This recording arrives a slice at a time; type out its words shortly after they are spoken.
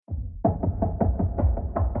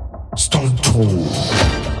Stone Toll.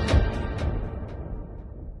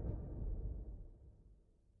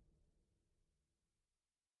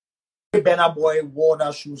 Burna Boy wore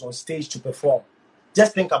that shoes on stage to perform.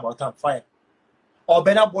 Just think about that, fine. Or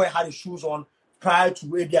Burna Boy had his shoes on prior to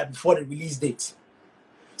Arabia before the release date.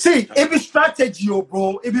 See, it be strategy,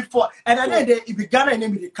 bro. It be for, and then it be Ghana and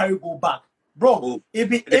then they carry go back, bro. It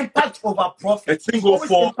be impact over profit. A single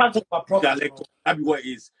for impact over profit. That be what it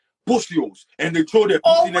is. Push-ups and they throw their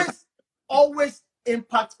always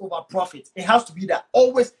impact over profit. It has to be that.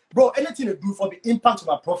 Always, bro. Anything they do for the impact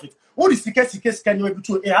over profit. All the CK can you able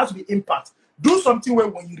to? It has to be impact. Do something where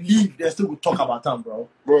when you leave, they still will talk about them, bro.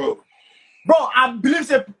 Bro, I believe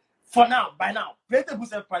that for now, by now, plenty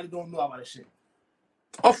people probably don't know about the shit.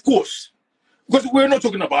 Of course, because we're not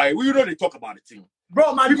talking about it. We know they talk about it, thing.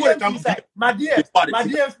 Bro, my DMs, my DMs,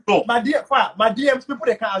 people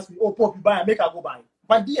they can't ask me, oh, Pope, buy, make I go buy.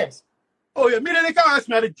 My DMs. Oh yeah, me they can't ask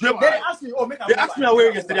me how the dream. They ask me, oh, make I they go asked buy. me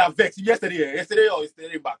away yesterday. I vexed yesterday or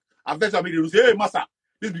yesterday back. I vexed me. They say, hey, Massa,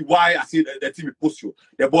 this be why I say the team be post you.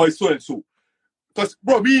 The boy is so and so. Because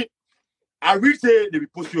bro, I really say they be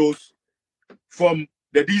post yours from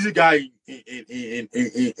the DC guy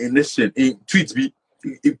in this shit in tweets be.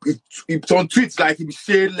 It's on tweets like it be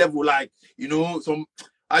shade level, like you know, some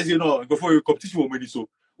as you know, before you competition with me, so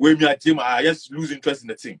when me at gym, I just lose interest in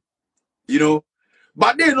the thing, you know.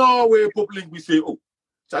 But they know where people we say, oh,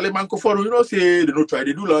 Charlie Manco for you know, say they don't try,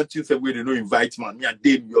 they do launching some way, they don't invite man, me and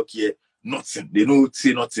they New York here, nothing, they don't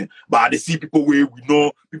say nothing. But they see people where we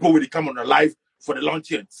know, people where they come on the live for the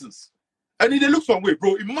launching and things. And then they look some way,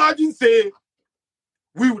 bro. Imagine say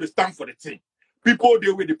we would stand for the thing. People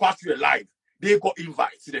they where they pass through a live. They got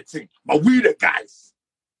invites to the thing, but we the guys.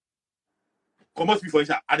 Come on, speak for each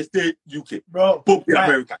other. I stay UK, bro. Both right.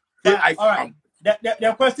 America. Right. All right.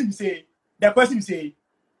 The question say,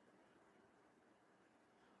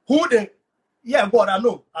 who the? Yeah, God, I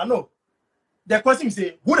know. The question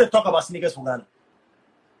say, who they talk about sneakers for Ghana?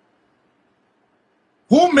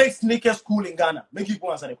 Who makes sneakers cool in Ghana? Make you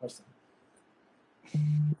go answer the question.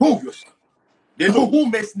 Who? They know who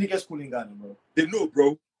makes sneakers cool in Ghana, bro. They know,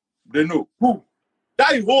 bro. They know who.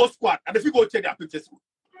 That is whole squad. And if you go check their pictures,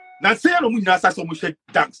 Nancy, I don't know so much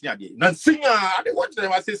dance near there. Nancy, I they watch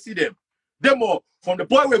them. I say see them. Them all from the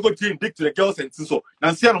boy we go to dick to the girls and so.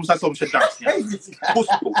 Nancy, I don't know so much dance.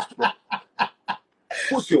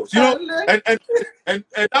 Push yours, you know. And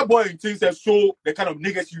that boy in things that show the kind of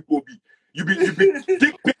niggas you go be. You be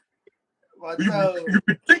dick pics. You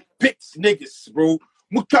be dick pics niggas, bro.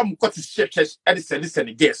 Mukam got his shit and listen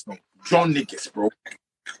the guests no. John niggas, bro.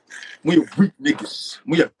 We are weak niggas.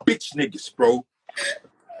 We are bitch niggas, bro.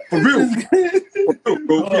 For real,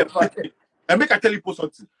 bro. And make I tell you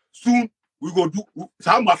something. Soon we go do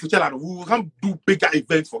some Afrochella. We will come do bigger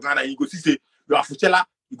events for Ghana. You go see say you Afrochella.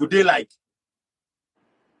 You go there like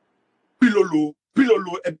Pilolo,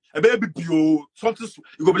 a baby bio. Something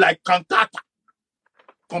you go be like cantata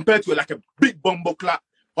compared to like a big bumbleclap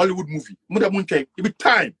Hollywood movie. It be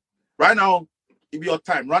time right now. It be your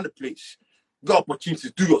time. Run the place. Got opportunity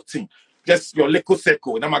to do your thing. Just your Leko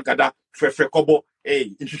Seko, Namagada, Fre Kobo,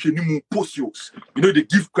 hey, Inshinimu Posios. You know, they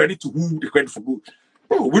give credit to who they credit for good.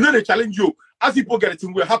 Bro, we know they challenge you. As people get it,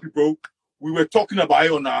 we're happy, bro. We were talking about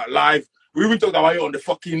it on our live. We even talked about it on the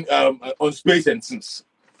fucking on space and things.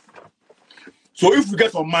 So if we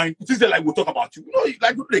get on mind, it is like we'll talk about you. You know,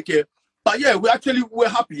 like we don't care. But yeah, we're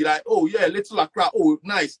happy. Like, oh yeah, little Accra, oh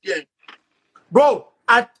nice, yeah. Bro,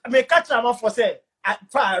 I catch them off for say.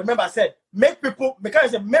 I remember I said, make people,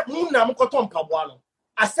 because I said,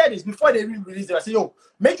 I said this before they released it. I said, yo,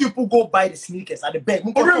 make people go buy the sneakers at the bag.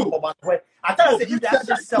 I thought I said, if that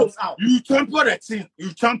just sells out. You champion that team.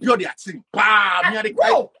 You champion that team. Bro,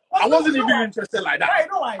 I wasn't even interested like that.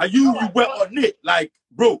 And you were on it. Like,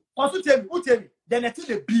 bro. Also tell me. Then I think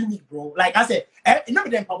they beat me, bro. Like I said, you know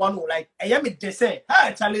them Pawano, like, I am they say,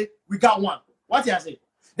 hey, Charlie, we got one. What did I say?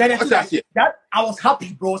 Then that I was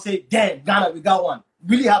happy, bro. Say, damn, Ghana, we got one.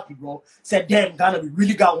 Really happy, bro. Said, damn, Ghana, we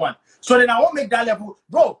really got one. So then I won't make that level,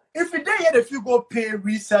 bro. If we didn't yet, if you go pay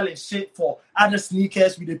reselling shit for other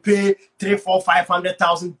sneakers, we pay 300,000, 400,000,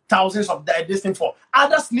 500,000, thousands of this thing for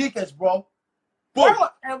other sneakers, bro.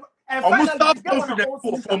 Almost start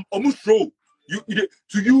confident from almost show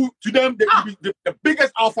to them the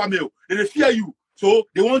biggest alpha male. They fear you. So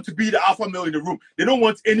they want to be the alpha male in the room. They don't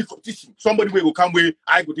want any competition. Somebody will come where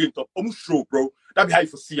I go in top. Almost show, bro. That be how you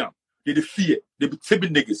foresee them. They fear. They be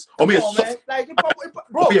timid niggas. Like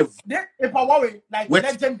bro, if I worry, like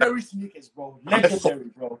legendary sneakers, bro.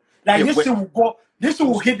 Legendary, bro. Like this shit will go. This shit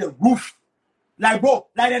will hit the roof. Like bro,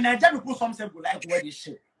 like the Nigerian people sometimes go like wear this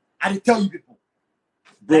shit. I tell you people.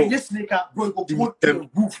 bro. Like this sneaker, bro, it go to the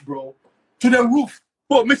roof, bro. To the roof.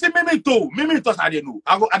 Bro, me too. I didn't know.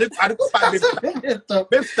 I go find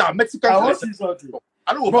Mexican. I want to see something.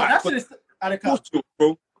 I don't know, bro. That's it.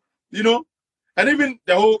 Bro. You know, and even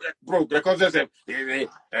the whole bro, the concept of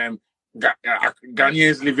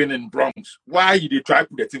Ghanaians living in Bronx. Why they try to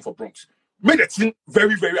put the thing for Bronx? Make the thing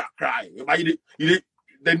very, very cry. The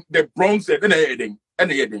Bronx and the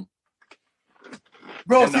heading.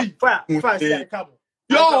 Bro, see, fire, come on.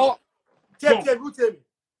 Yo, tell me.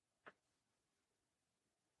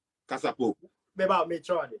 Kasapo. Maybe I'll make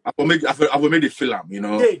sure. I will make the film, you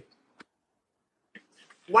know. Hey,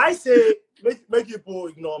 why say make people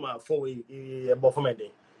ignore my phone performance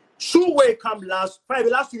day? Should we come last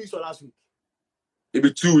 2 weeks or last week? It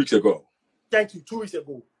be 2 weeks ago. Thank you, 2 weeks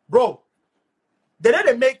ago, bro. They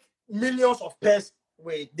didn't make millions of pairs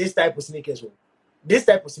with this type of sneakers. This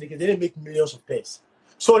type of sneakers, they didn't make millions of pairs.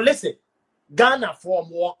 So listen, Ghana for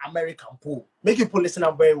more American pool. Make people listen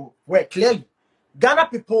up very clearly. Ghana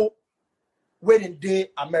people waiting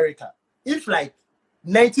day America. If like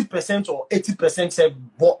 90% or 80% say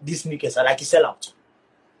bought these sneakers and like you sell out.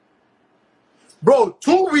 Bro,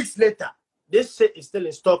 2 weeks later, this shit is still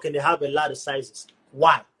in stock and they have a lot of sizes.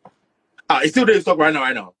 Why? It's still there in stock right now.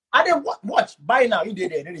 I didn't watch. Buy now. You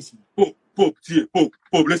did it. Pope,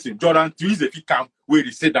 listen, Jordan, to use if you come where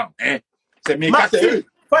they sit down. Say me my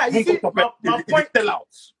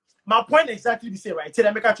point exactly the same, right? Tell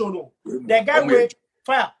them make a show no. The guy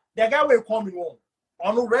will come in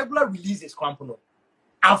on a regular releases company.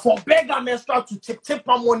 And for beggar men start to take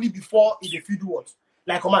money before in the field what?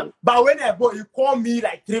 Like come on. But when you call me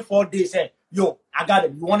like 3-4 days, say, yo, I got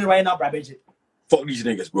it. You want it right now, Brabeji? Fuck these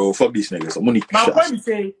niggas, bro. Fuck these niggas. Money. My point is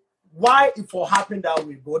say, why if it happened that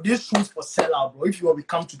way, bro? This shoes for sell out, bro. If you will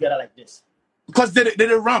come together like this. Because they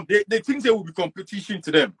ramp. They think there will be competition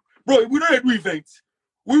to them. Bro, we don't do events.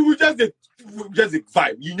 We will just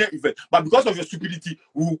vibe. You know event. But because of your stupidity,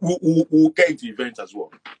 we'll get into events as well.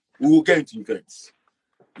 We will get into events.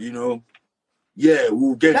 You know? Yeah,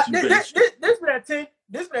 we'll get into events.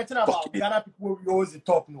 This thing about Ghana people, we always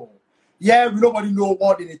talk no. Yeah, we nobody know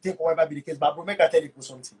what they think or whatever be the case. But bro, make I tell you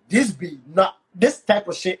something. This type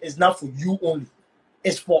of shit is not for you only.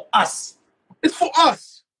 It's for us. It's for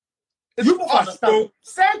us. It's you for us, bro.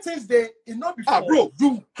 Certain things they it not before. Bro,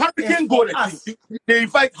 do Hurricane go the thing. They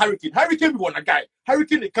invite Hurricane. Hurricane be one a guy.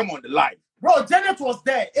 Hurricane they come on the live. Bro, Janet was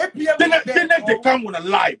there. APM was there. Janet they come on a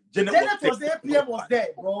live. Janet was there. APM was there,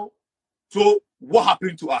 bro. So what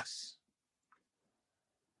happened to us?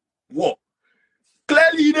 What?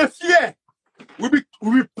 Clearly in a fear. We be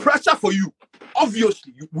pressure for you.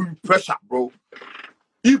 Obviously, we be pressure, bro.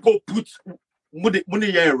 People put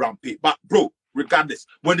money here around pay. But bro, regardless,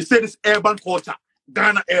 when they say this urban culture,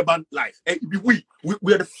 Ghana urban life, we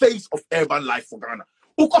are the face of urban life for Ghana.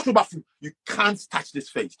 You can't touch this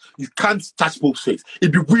face. You can't touch both face.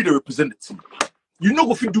 It be we the representative. You know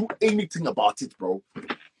if you do anything about it, bro.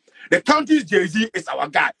 The country's Jay-Z is our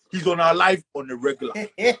guy. He's on our life on the regular.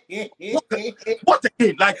 What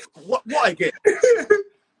again? Like, what again?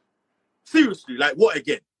 Seriously, like, what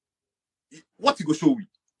again? What you go show me?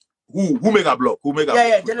 Who make a blog?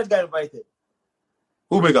 Yeah, Janet got invited.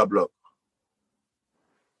 Who make a blog?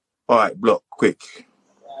 All right, blog, quick.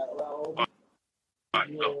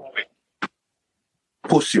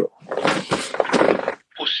 Push you.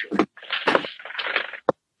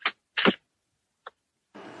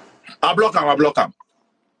 I block him. I block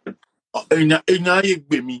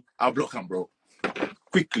him, bro.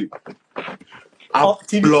 Quickly.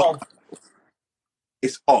 Block.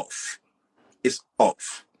 It's off.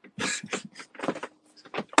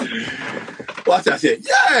 What I said?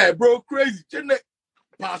 Yeah, bro, crazy. Janet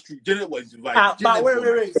passed through. Janet was invited. But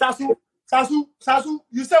wait. Sasu,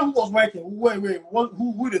 you said who was working? Wait.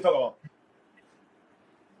 Who they talk about?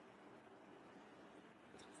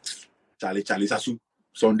 Charlie, Sasu.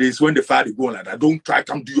 Some days when the fire is going like that, don't try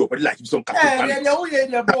come do your body like you some captain.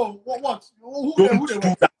 Yeah, bro. What? Don't do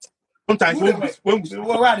that. Sometimes when we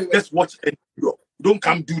just watch and don't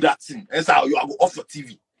come do that thing. That's how you go off your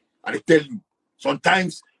TV. And they tell you.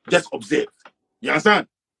 Sometimes just observe. You understand?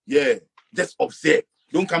 Yeah. Just observe.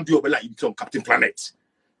 Don't come do your body like you some Captain Planet.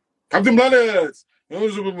 Captain Planet!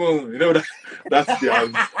 You know that's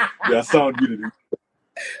their sound really.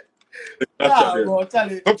 Bro,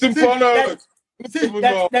 Captain Planet! See,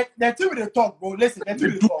 that thing with the talk, bro. Listen, that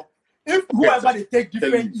thing with the talk. If whoever they take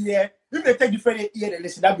different ear, they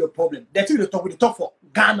listen, that'll be a problem. That thing with the talk for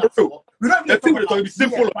Ghana. We don't even talk about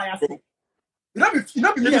simple. You know,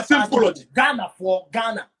 be simple. Ghana for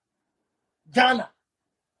Ghana.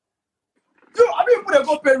 Yo, I mean, people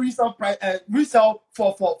go pay resale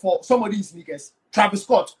for some of these sneakers. Travis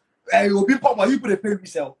Scott, you'll be pop, you put a pay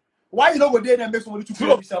resale. Why you don't go there and make somebody to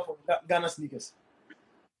pay resale for Ghana sneakers?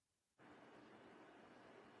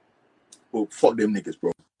 Oh, fuck them niggas,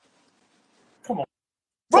 bro. Come on.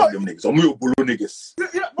 Fuck them niggas. I'm your bolo niggas. Bro,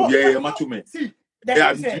 yeah, macho man. See,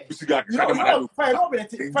 yeah, there's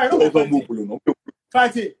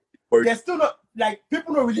still not, like,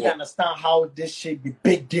 people don't really understand how this shit be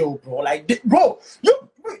big deal, bro. Like, bro, you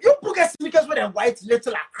get sneakers with a white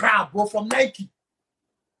little crab, bro, from Nike.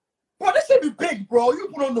 Bro, this shit be big, bro. You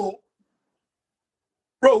don't know.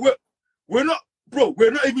 Bro, we're not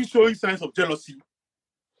even showing signs of jealousy.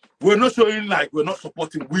 We're not showing like we're not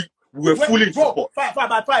supporting. We're fully in support. Fine.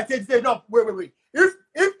 No, wait. If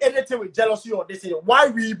anything with jealousy or this, why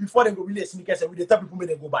we before they go release sneakers and we the tell people make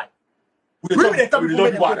them go buy? We tell people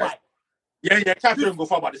make them go buy. Yeah, can't go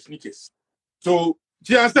far about the sneakers. So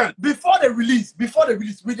do you understand? Before they release, we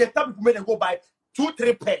the tell people make them go buy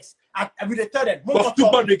 2-3 pairs. And we tell them buff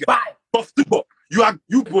to buy. Buff to buff. You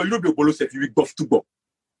boy, you know be bolo set. You buff to buff.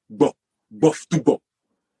 Buff to buff.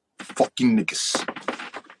 Fucking niggas.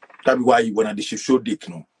 That be why when I did show dick,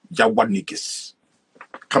 you know, Jaguar niggas.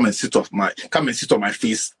 Come and sit on my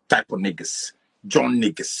face type of niggas. John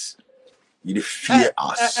niggas. You the fear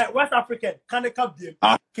us. West African, Kaneka game.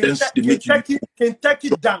 Kentucky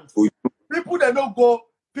dance. People that don't go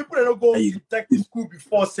Kentucky school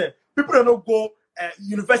before said. People that don't go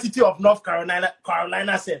University of North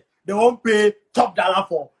Carolina said they won't pay top dollar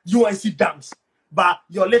for UNC dance. But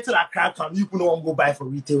your little Accra come, you don't go buy for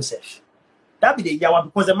retail sef. That be the yawa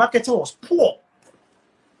because the marketing was poor.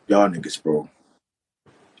 Y'all niggas, bro.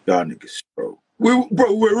 We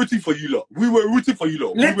were rooting for you, lot.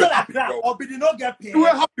 Little Accra, Obi did not get paid. We were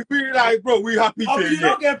happy. We like, bro. We happy. Obi did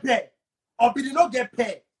not get paid. Bro, Obi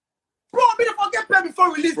did not get paid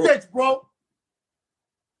before release date, bro.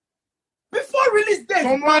 Before release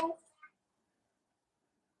date, bro.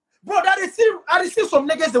 Bro, I see some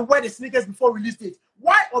niggas that wear the sneakers before release date.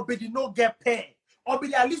 Why Obi did not get paid?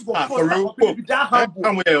 Obi at least go post down. Obi be that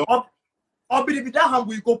humble. Obi be that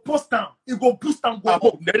humble. You go post down. You go boost down. Go up.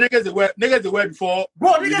 The niggas they wear before.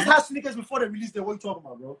 Bro, niggas have sneakers before they release. What you talking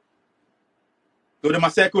about, bro? So they're my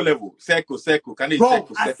circle level. Circle. Can they? Bro,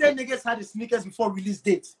 I said niggas had the sneakers before release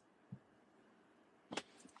date.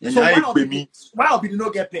 So why Obi did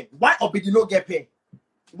not get paid? Why Obi did not get paid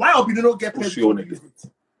before release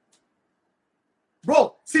date?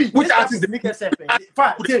 Bro, see, which artist the sneakers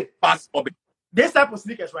pass Obi? This type of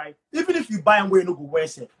sneakers, right? Even if you buy and wear no go wear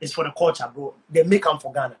it, it's for the culture, bro. They make them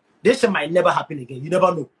for Ghana. This shit might never happen again. You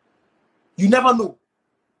never know.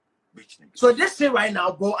 So this shit right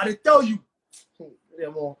now, bro, I tell you.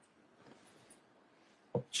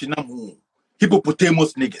 Chinamu.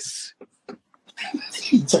 Hippopotamus niggas.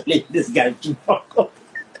 This guy too fuck up.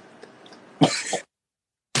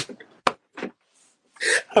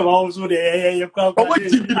 I'm also there. You can't. What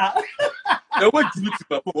Jimmy?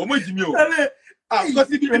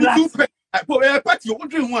 Because if you do party, you're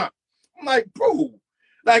wondering why. I'm like, bro,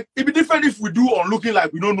 like it'd be different if we do on looking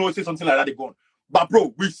like we don't know, say something like that, they gone. But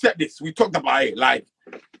bro, we said this, we talked about it, like,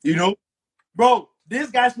 you know, bro. These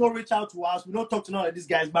guys don't reach out to us. We don't talk to none of these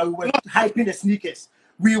guys, but we were hyping the sneakers.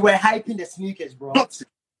 Bro. Because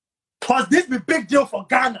this be big deal for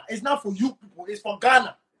Ghana. It's not for you people. It's for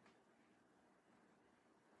Ghana.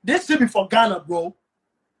 This should be for Ghana, bro.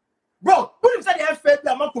 Bro, when you say the FFP,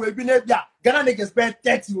 I'm not going to be Ghana niggas spend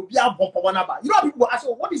 30. You know people ask,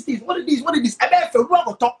 what is this? I bet if you have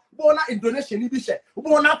a talk, Bona Indonesia,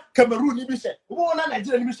 Bona Cameroon, Bona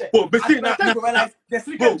Nigeria, oh, but see, the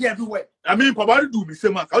sneakers everywhere. I mean, Papa do me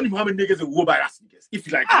same. I don't even know how many niggas will buy that sneakers. If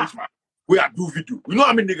you like, we are do video. You know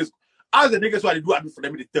how many niggas? Ask the niggas what they do. I do for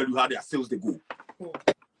them to tell you how their sales they go.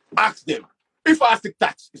 Ask them. If I ask the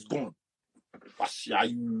tax, it's gone.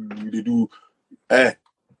 They do.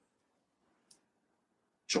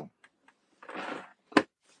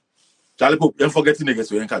 Charlie Pope, don't forget the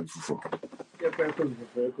niggas we ain't coming for.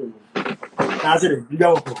 That's it. You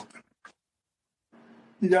got to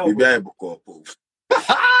You got to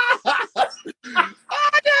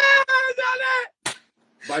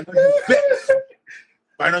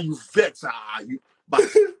By now you vex. But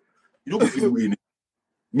you don't feel winning.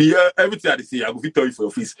 Me, everything I say, I go tell you for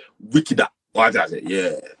your face. Wicked that. What I say,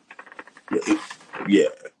 yeah,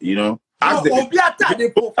 you know. Ask them.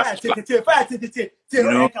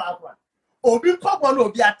 Obi papa no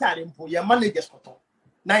obi atare mpo ye managers koto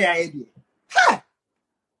na ya idea.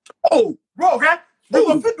 Oh, bro, okay? We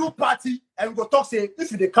go fit do party and we go talk say if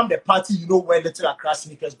they come the party, you know where little Accra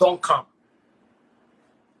sneakers don't come.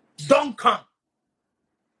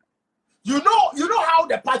 You know how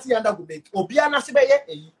the party end up will make. Obi anasibe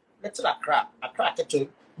ye little Accra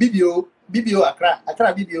BBO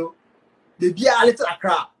Accra BBO. They be a little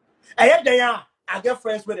Accra. And yet they are. I get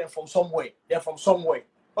friends with them from somewhere. They're from somewhere.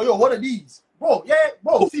 Oh yo, what are these? Bro, yeah,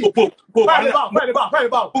 bro. See, fire about.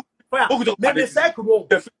 Maybe cycle, bro.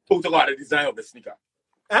 Talk about the design of the sneaker.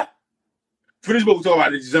 Huh? Finish talk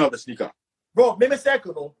about the design of the sneaker. Bro, maybe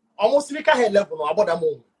cycle, no. Almost sneaker head level, no. About the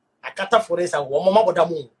moon. I cut for this and one more about the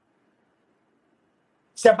moon.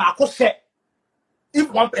 Say, Bako said,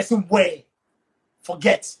 if one person wear,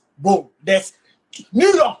 forget, bro. There's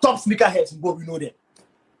New York top sneaker heads, bro. We know them.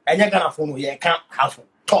 And you're gonna follow, yeah, can't have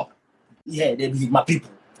top. Yeah, they be my people.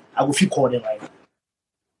 I will feel call them right.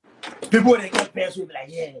 People they get pairs will be like,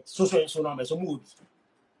 yeah, so number, so mood.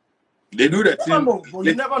 They do that thing.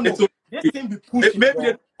 You never know. This thing be pushing.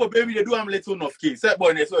 Maybe they do have little enough key. Set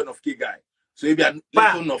boy, they so enough key guy. So if you are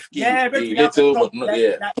little enough key, yeah, little, but not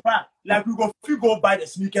like we go buy the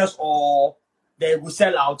sneakers or they will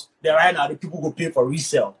sell out. Then right now the people go pay for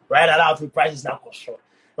resale. Right now the price is now control.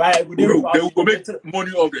 Right, they will go make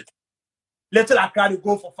money of it. Little Accra they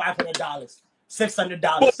go for $500, $600.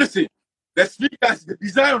 But listen, the sneakers, the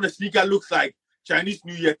design of the sneaker looks like Chinese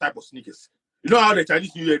New Year type of sneakers. You know how the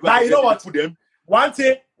Chinese New Year? But you know what? Put them. One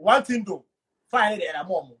thing though. Finally,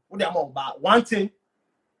 but one thing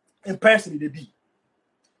in person they be.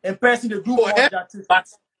 In person they do more that.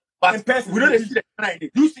 But in person we don't see the Ghana in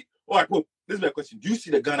it. Do you see? All right, well, this is my question. Do you see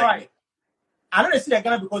the Ghana in it? I don't see the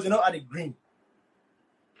Ghana because they don't add the green.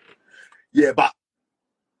 Yeah, but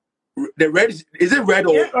the red is it red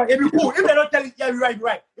or? It'd be cool. If they don't tell you, yeah, you're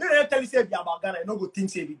right. If they don't tell you say about Ghana, you no good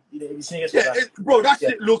things say be saying bro, that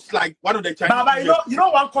shit looks like one of the Chinese. But you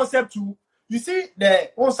know one concept too. You see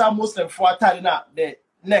the also Muslim for China, the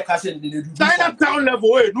neck I said they do Chinatown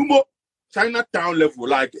level, no more Chinatown level,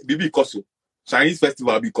 like BB Koso, Chinese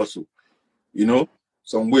festival BB Koso. You know,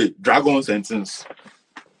 some way dragons and things.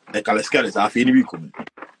 Like Alaska's are feeling coming.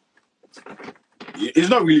 It's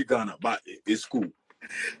not really Ghana, but it's cool.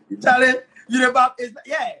 Charlie, you know about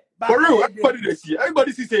yeah. For real,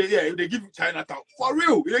 everybody sees say yeah, they give you Chinatown. For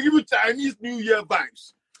real, they give you Chinese New Year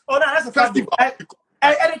vibes. Oh no, that's a fact. And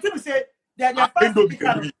the people say they're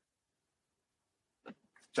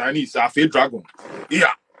Chinese are fake dragon.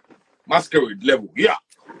 Yeah. Masquerade level. Yeah.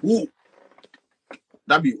 Ooh.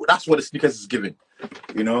 That's what the sneakers is giving.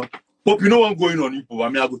 You know? But you know what's going on, people. I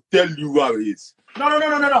mean, I will tell you how it is.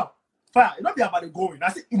 No. Fire, it don't be about the going.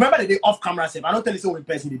 I see, remember the day off camera safe. I don't tell you so in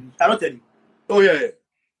person they do. I don't tell you. Oh yeah.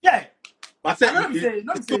 Yeah. But I'm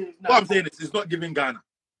saying is it's not giving Ghana.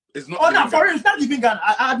 It's not. Oh no, for real, it's not giving Ghana.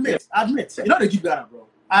 I admit. You know they give Ghana, bro.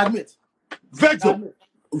 I admit. Virgil,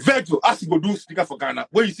 as you go do sneaker for Ghana.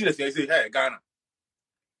 When you see this, you say, hey, Ghana.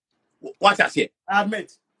 What I say? I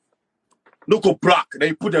admit. Look up black. Then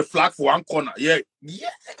you put the flag for one corner. Yeah. Yo,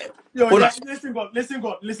 listen, God.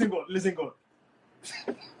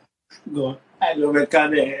 God. I love it,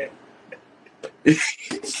 Ghana.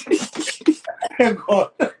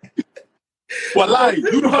 God. Wallahi,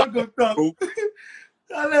 you know go talk.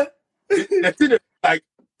 The thing is like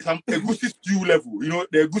some egusi stew level, you know,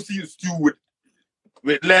 the egusi stew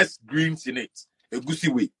with less greens in it. Egusi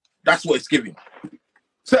way. That's what it's giving.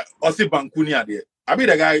 So I say Bankuni are there. I mean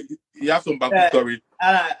the guy he has some Banku story.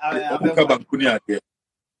 I Bankuni are there.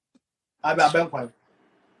 I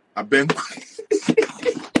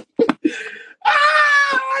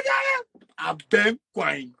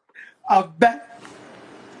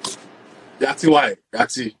That's why.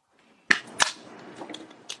 That's it.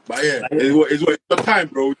 But yeah, it's the time,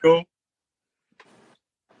 bro. You know,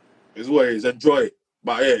 it's what it is. Enjoy it.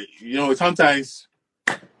 But yeah, you know, sometimes,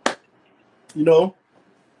 you know,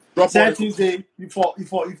 certain say before we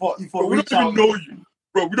don't even know you,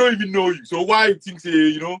 bro. We don't even know you. So why you think say,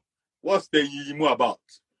 you know, what's the more about?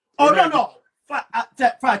 Oh no. If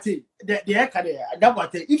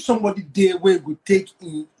somebody there will take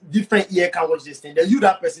in different year can watch this thing, then you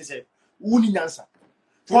that person say, who need answer?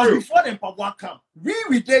 Because before them Pagua come,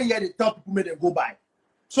 we there here the top people made them go by.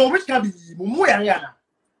 So which can be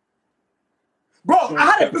bro, I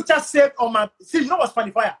had a picture saved on my you know what's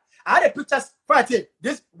funny fire? I had a picture Friday.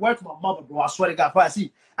 This word to my mother, bro. I swear to God, fire.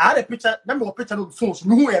 I had a picture, number of picture on the phones,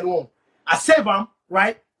 I saved them,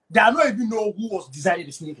 right? That I don't even know who was designing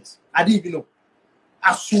the sneakers. I didn't even know.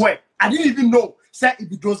 I swear. I didn't even know. Say it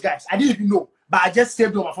be those guys. I didn't even know. But I just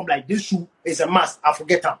saved them on my phone like this shoe is a must. I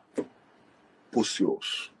forget them.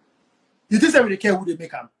 Pussios. You think they really care who they make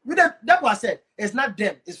them? That's what I said. It's not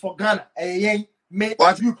them. It's for Ghana. Made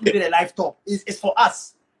you created a life top. It's for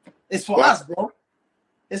us. It's for us, bro.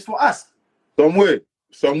 It's for us. Some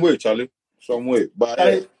way, Charlie. Some way. But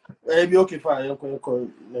it'll be okay, fine.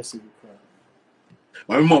 Let's see.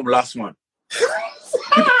 My mom last one.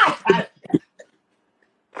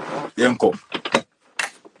 Yanko.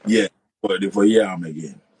 Yeah. But for year I'm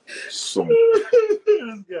again. So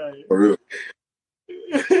This guy. for real.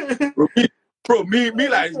 Bro, me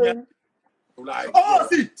like oh,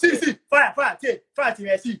 see,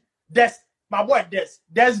 fire, see. That's my boy, Des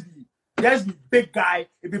be big guy,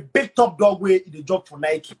 it be big top dog way in the job for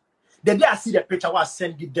Nike. The day I see the picture, I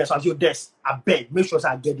send give Des, I say, Des, I beg, make sure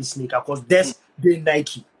I get this sneaker because Des, they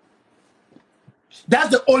Nike. That's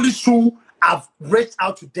the only shoe I've reached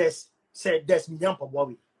out to Des, said Des, me young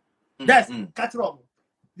Worry. Des, catch it on.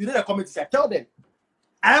 You know the comments, I tell them,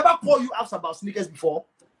 I ever call you ask about sneakers before?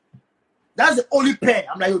 That's the only pair.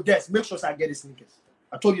 I'm like, yo, Des, make sure I get the sneakers.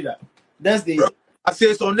 I told you that. That's the. Bro, I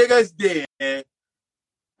say some niggas there,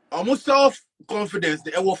 almost self-confidence.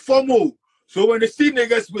 They were formal. So when they see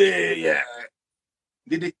niggas where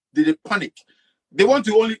they panic. They want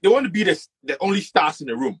to be the only stars in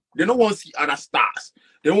the room. They don't want to see other stars.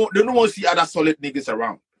 They don't want to see other solid niggas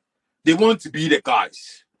around. They want to be the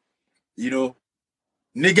guys. You know,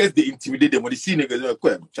 niggas they intimidate them when they see niggas.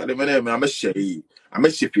 I'm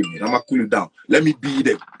a shipping. I'm a cool you down. Let me be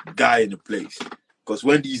the guy in the place. Because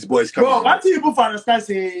when these boys come, bro, what people for understand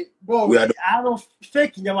say, bro, I don't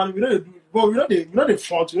fake in your we know the bro, we know the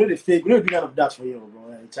front, we know the fake, we don't do none of that for you,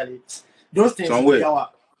 bro. Actually, those things.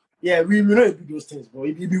 Yeah, we know do those things, bro.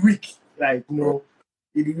 It be weak, like you know,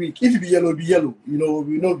 it be weak. If you be yellow, be yellow. You know,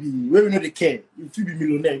 we know they care. If you be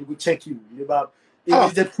millionaire, we go check you. You know, but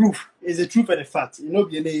it's the truth. It's the truth and the fact. You know,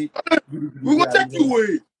 we go check you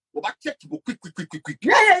away. But check you quick.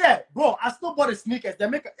 Yeah. Bro, I still bought the sneakers. They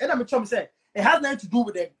make and I'm trying to say it has nothing to do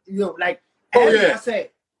with it, you know, like I said,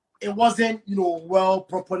 it wasn't, you know, well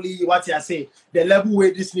properly what I say, the level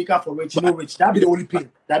where this sneaker for rich, you know, rich. That'd be the only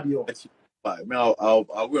pain. That'd be all. I mean, I'll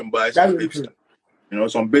go and buy some Babe Star. You know,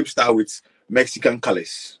 some Babe Star with Mexican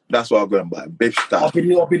colors. That's what I'll go and buy. Babe Star. Or be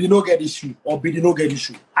the no get this shoe.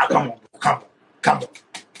 Come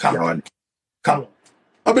on.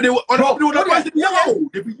 I mean, even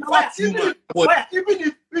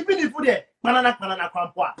if we there, banana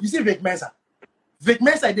crampoa. You see Vic Mensa. Vic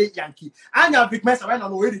Mensa dey Yankee. And now Vic Mensa right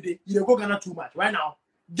now where they you go Ghana too much right now.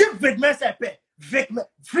 Give Vic Mensa a pay.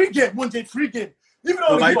 Free game, won't take free game. Even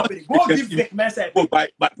though go give Vic Mensa a pay.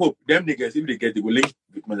 But them niggas, if they get they will link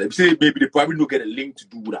Vic Mensa. Say maybe they probably don't get a link to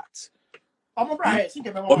do that.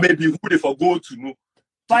 Or maybe who they forgot to know.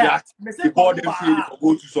 That the board them say they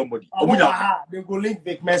go to somebody. They go link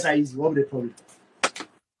Vic Mensa easy. What the problem?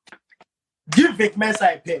 Give Vic Mensa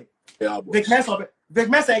a pay. Yeah, Vic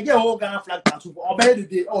Mensa get whole Ghana flag tattoo. Obey the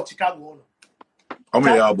day. Chicago.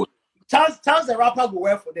 Chance the rapper go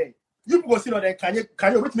wear for them. You go see no then can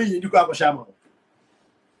you with me you go shama.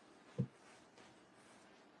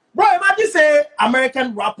 Bro, imagine say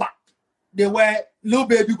American rapper they wear Lil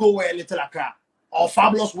Baby go wear Little Accra or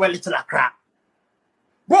Fabulous wear Little Accra.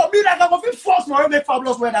 Bro, me like I'm going to force my make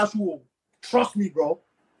Fabulous wear that shoe. Trust me, bro.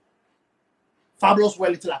 Fabulous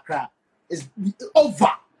wear Little Accra is over.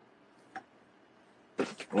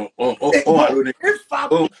 Alone.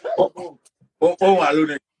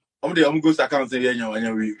 I'm going to account say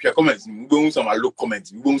your comments. We go some look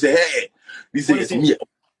comments. We go say, hey, this is me.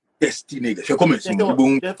 Testy nigga. Your comments.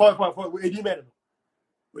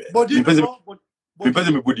 But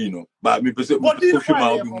me body no. But me person.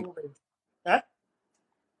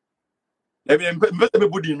 I mean,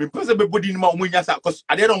 person body ma umunya sa cause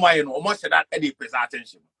I don't why no almost that any press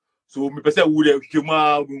attention. So me person would have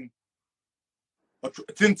human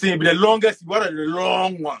tintin be the longest one of the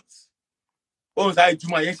long ones. Oh, say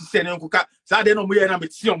juma yen sise na nkuka. Sa de no mo ye na me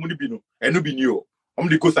ti omo ni bi no. Eno bi ni o. Omo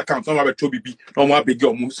the ghost account so ma be tobi bi. No mo abegi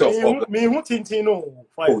omo self up. Me who tintin no.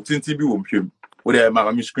 Oh, tintin bi wo mpem. Wo dey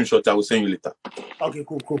ma me screenshot I will send you later. Okay,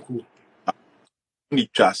 cool. Ni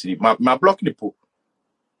trust my block ni po.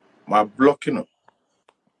 My blocking up.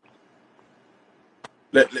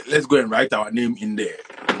 Let's go and write our name in there.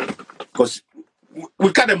 Because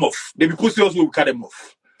we cut them off. They be pussy also, we cut them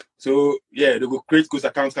off. So yeah, they go create ghost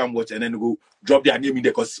accounts, can watch, and then they go drop their name in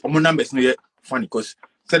there because my numbers no yet funny because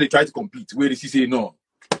so they try to compete. Where they say no,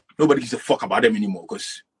 nobody gives a fuck about them anymore.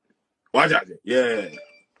 Because watch out, yeah.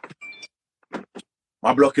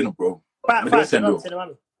 My blocking up, bro.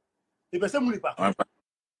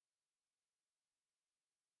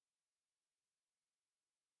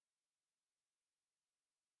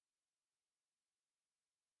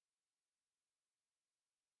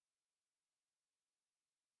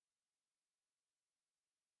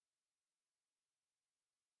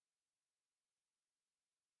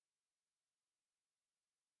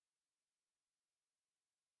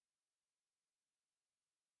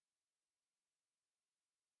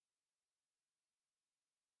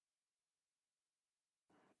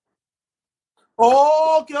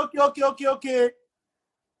 Oh, okay.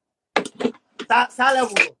 That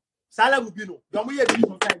level be no. Don't we be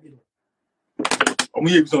sometime be no.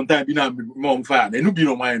 We sometime be now more fire. They no be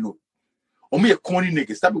no mind no. We a corny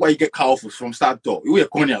niggas. That's why you get cut off from start door. You a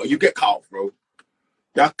corny, you get cut off, bro.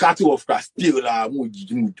 You are cut off that still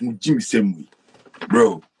Jimmy same way,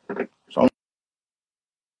 bro. So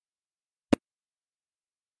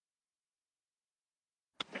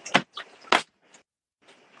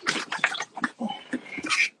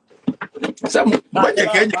some but you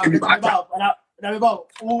can you back.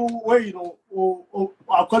 Where you know,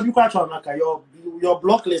 I'll call you quite on like your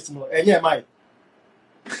block list, no, and yeah, my.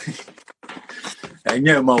 And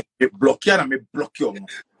yeah, man, block you and me block you.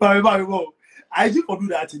 But I do for do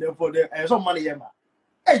that for them and some money, man.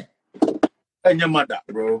 Hey, and your mother,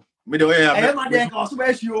 bro. Me the way I am my dad also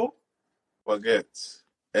best you. Forget.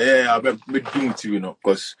 Yeah, I bet me doing to you know,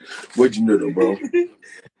 cause what you know, bro.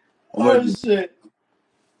 Oh shit.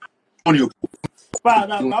 On you.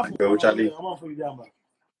 But I'm Charlie. on for you, Jamba.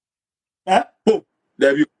 Eh? Pope,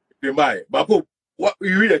 there you buy. But Pope, what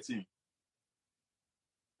you read that thing?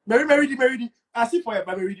 Married. I see for you,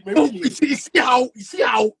 but married. You see how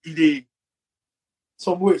it is.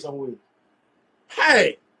 Some way.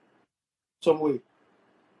 Hey, some way.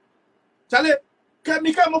 Charlie, can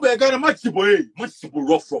me come over again? Much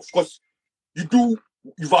rough, cause you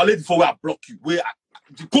violate before I block you. Where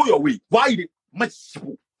you go your way. Why you much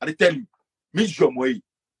simple? I tell you, miss your way.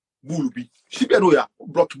 Bulubi. She be no ya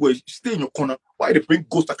block boy. Stay in your corner. Why they bring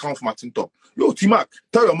ghost account from Martin top? Yo, T-Mac,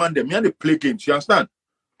 tell your man them. Me and they play games. You understand?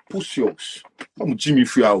 Push yours. I'm Jimmy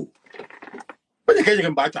Fiao. But you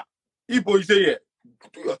can't back that. If boy say yeah,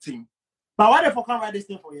 do your thing. But why the fuck can't write this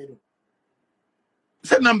thing for you though?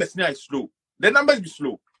 Said numbers now is slow. The numbers be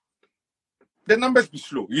slow.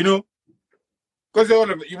 You know? Because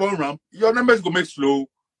you won't run. Your numbers go make slow.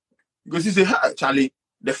 Because you say, hi, Charlie,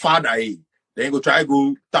 the father, eh? Then you go try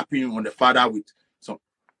go tapping on the father with some.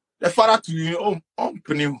 The father to you,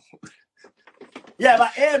 opening. Yeah,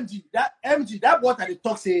 but that what I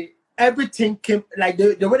talk say everything came like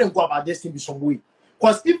the way they go about this thing be some way.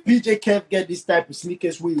 Because if PJ Kev get this type of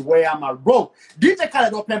sneakers where am I wrong? DJ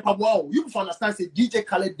Khaled don't play wow. You can understand say DJ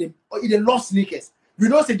Khaled they lost sneakers. We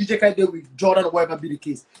know say DJ Khaled with Jordan or whatever be the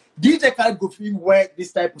case. DJ Khaled go feel wear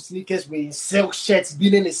this type of sneakers with silk shirts,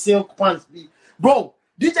 being in a silk pants. Bro,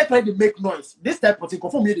 DJ Khaled they make noise. This type of thing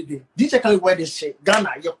confirm me the day. DJ Khaled wear this shit.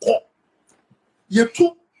 Ghana, you call. You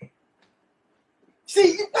too.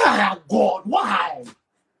 See, God, why?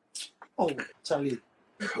 Oh, Charlie.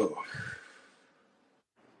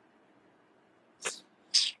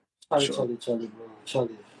 Charlie, bro.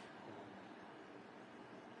 Charlie.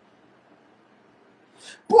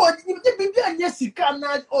 Bro, baby, yes, you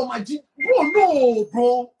cannot. Oh, my G. Bro, no,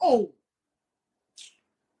 bro. Oh.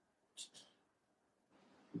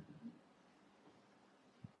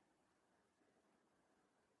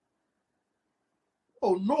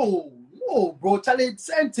 Oh, no, bro. Charlie,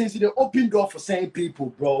 same things, they open door for same people,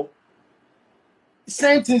 bro.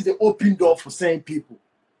 Same things, they open door for same people.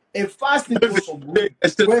 A fast thing goes from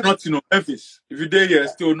still nothing on Memphis. If you there, yeah,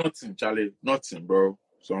 still nothing, Charlie. Nothing, bro.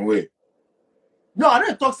 Some way. No, I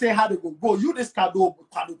don't talk say how they go. You this Kado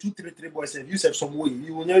 233 boys and you said some way.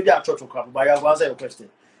 You will never be a church or crap, but I will answer your question.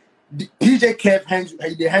 PJ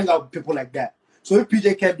Kev they hang out with people like that. So if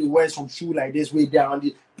PJ Kev they wear some shoe like this way down,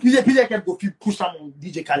 PJ Kev go feel push them on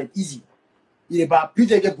DJ Khaled easy. Yeah, but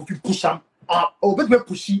PJ Kev go feel push them or better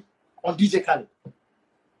pushy on DJ Khaled.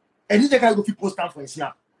 And DJ Khaled go feel post down for a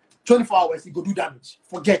snap. 24 hours, he go do damage.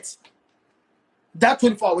 Forget. That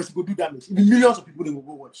 24 hours, he go do damage. Even millions of people, they will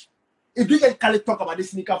go watch. If DJ Khaled talk about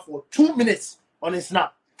this sneaker for 2 minutes on his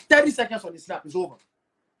snap, 30 seconds on his snap, it's over.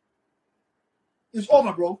 It's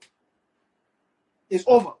over, bro. It's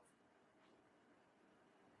over.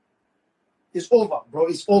 It's over, bro.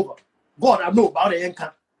 It's over. God, I know about the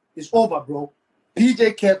Yanka. It's over, bro.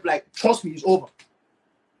 PJ Kev, like, trust me, it's over.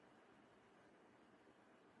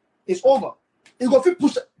 It's over. He go fit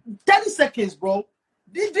push 30 seconds, bro.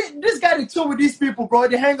 This guy they chill with these people, bro.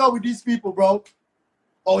 They hang out with these people, bro.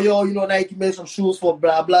 Oh, yo, you know, Nike made some shoes for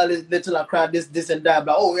blah blah, little Accra, this and that,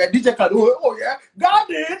 blah. Oh yeah, DJ Khaled. Oh yeah, God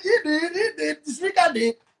did, he did. The sneaker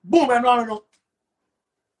did. Boom, and no.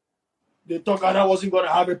 They thought I wasn't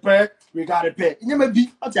gonna have a pair. We got a pair. You never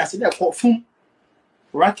be. I just said that for fun.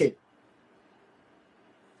 Racket.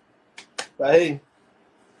 But hey.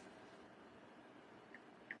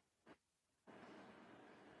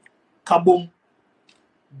 Kaboom,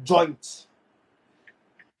 joint.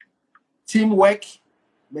 Teamwork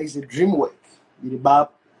makes the dream work.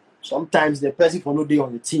 Sometimes the person for no day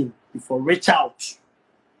on the team, if for reach out.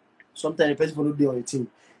 Sometimes the person for no day on the team.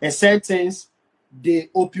 And certain things, they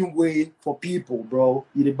open way for people, bro.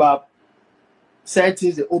 Certain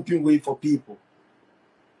things they open way for people.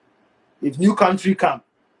 If new country come,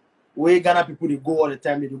 where Ghana people they go all the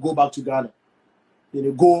time, they go back to Ghana.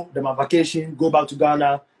 They go, them on vacation, go back to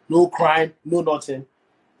Ghana, no crime, no nothing.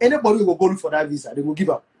 Anybody who go look for that visa, they will give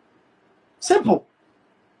up. Simple.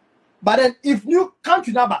 But then if new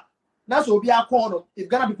country number, that's what will be a corner. If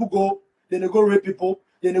Ghana people go, then they go rape people,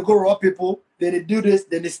 then they go rob people, then they do this,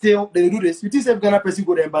 then they steal, then they do this. You think if Ghana person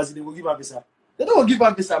go to the embassy, they will give a visa. They don't give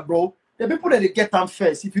a visa, bro. The people that they get them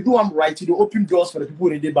first. If you do them right, you open doors for the people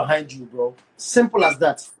that they behind you, bro. Simple as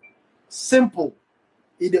that. Simple.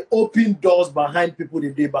 It they open doors behind people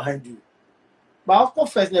that they behind you. But of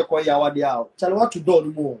course, first they call you what they are. Tell what to do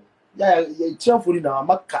more. Yeah, cheerfully now.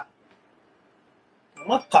 Maka,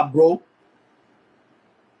 bro.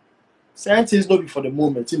 Scientists not be for the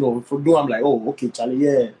moment, you know. For do I'm like, oh, okay, Charlie,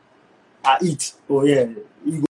 yeah, I eat. Oh yeah, you go.